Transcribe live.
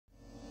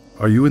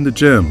Are you in the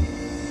gym,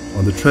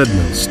 on the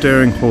treadmill,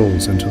 staring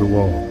holes into the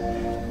wall?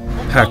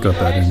 Pack up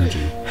that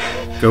energy.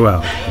 Go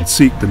out and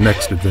seek the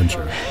next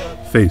adventure.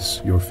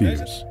 Face your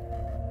fears.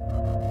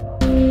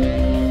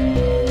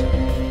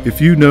 If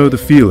you know the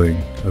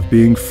feeling of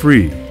being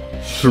free,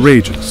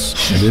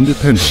 courageous, and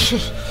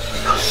independent,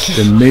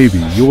 then maybe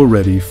you're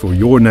ready for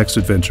your next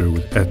adventure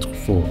with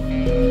être-fort.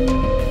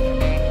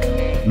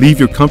 Leave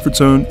Your Comfort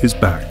Zone is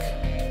back.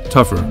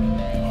 Tougher,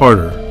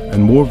 harder,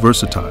 and more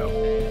versatile.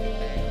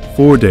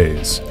 4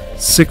 days,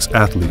 6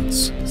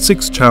 athletes,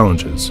 6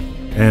 challenges,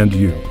 and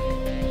you.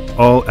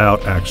 All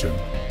out action,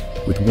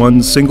 with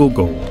one single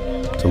goal,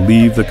 to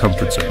leave the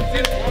comfort zone.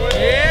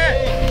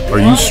 Are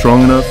you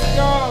strong enough?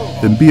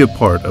 Then be a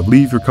part of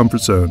Leave Your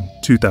Comfort Zone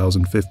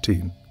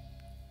 2015.